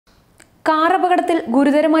കാറപകടത്തിൽ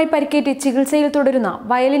ഗുരുതരമായി പരിക്കേറ്റ് ചികിത്സയിൽ തുടരുന്ന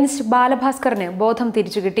വയലിനിസ്റ്റ് ബാലഭാസ്കറിന് ബോധം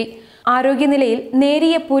തിരിച്ചുകിട്ടി. ആരോഗ്യനിലയിൽ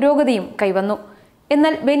നേരിയ പുരോഗതിയും കൈവന്നു.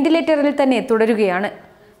 എന്നാൽ വെന്റിലേറ്ററിൽ തന്നെ തുടരുകയാണ്.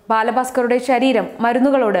 ബാലഭാസ്കറുടെ ശരീരം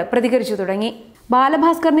മരുന്നുകളോട് പ്രതികരിച്ചു തുടങ്ങി.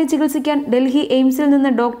 ബാലഭാസ്കറിനെ ചികിത്സിക്കാൻ ഡൽഹി എയിംസിൽ നിന്ന്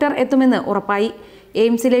ഡോക്ടർ എത്തുമെന്ന് ഉറപ്പായി.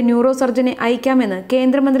 എയിംസിലെ ന്യൂറോ സർജനെ അയക്കാമെന്ന്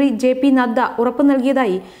കേന്ദ്രമന്ത്രി JP നദ്ദ ഉറപ്പു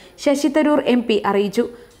നൽകിയതായി ശശി തരൂർ MP അറിയിച്ചു.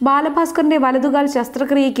 ബാലഭാസ്കറിന്റെ വലതുകാൽ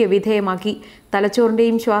ശസ്ത്രക്രിയയ്ക്ക് വിധേയമാക്കി.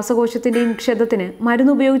 തലച്ചോറിന്റെയും ശ്വാസകോശത്തിന്റെയും ക്ഷതത്തിന്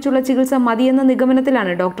മരുന്നുപയോഗിച്ചുള്ള ചികിത്സ മതിയെന്ന നിഗമനത്തിലാണ്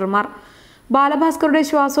ഡോക്ടർമാർ. ബാലഭാസ്കറുടെ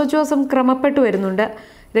ശ്വാസോച്ഛ്വാസം ക്രമപ്പെട്ടു വരുന്നുണ്ട്.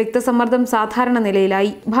 രക്തസമ്മർദ്ദം സാധാരണ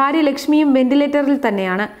നിലയിലായി. ഭാര്യ ലക്ഷ്മിയും വെന്റിലേറ്ററിൽ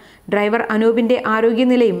തന്നെയാണ്. ഡ്രൈവർ അനൂപിന്റെ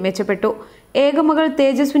ആരോഗ്യനിലയും മെച്ചപ്പെട്ടു. ഏകമകൾ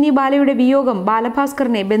തേജസ്വിനി ബാലയുടെ വിയോഗം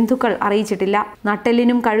ബാലഭാസ്കറിനെ ബന്ധുക്കൾ അറിയിച്ചിട്ടില്ല.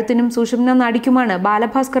 നട്ടെല്ലിനും കഴുത്തിനും സുഷുമ്ന നാഡിക്കുമാണ്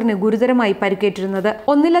ബാലഭാസ്കറിന് ഗുരുതരമായി പരിക്കേറ്റിരുന്നത്.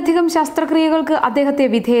 ഒന്നിലധികം ശസ്ത്രക്രിയകൾക്ക് അദ്ദേഹത്തെ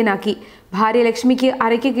വിധേയനാക്കി. ഭാര്യ ലക്ഷ്മിക്ക്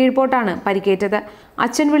അരയ്ക്ക് കീഴ്പോട്ടാണ് പരിക്കേറ്റത്.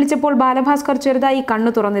 അച്ഛൻ വിളിച്ചപ്പോൾ ബാലഭാസ്കർ ചെറുതായി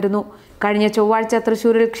കണ്ണു തുറന്നിരുന്നു. കഴിഞ്ഞ ചൊവ്വാഴ്ച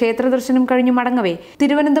തൃശൂരിൽ ക്ഷേത്ര ദർശനം കഴിഞ്ഞു മടങ്ങവേ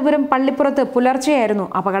തിരുവനന്തപുരം പള്ളിപ്പുറത്ത് പുലർച്ചെയായിരുന്നു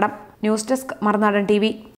അപകടം. ന്യൂസ് ഡെസ്ക് മറുനാടൻ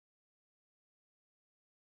TV.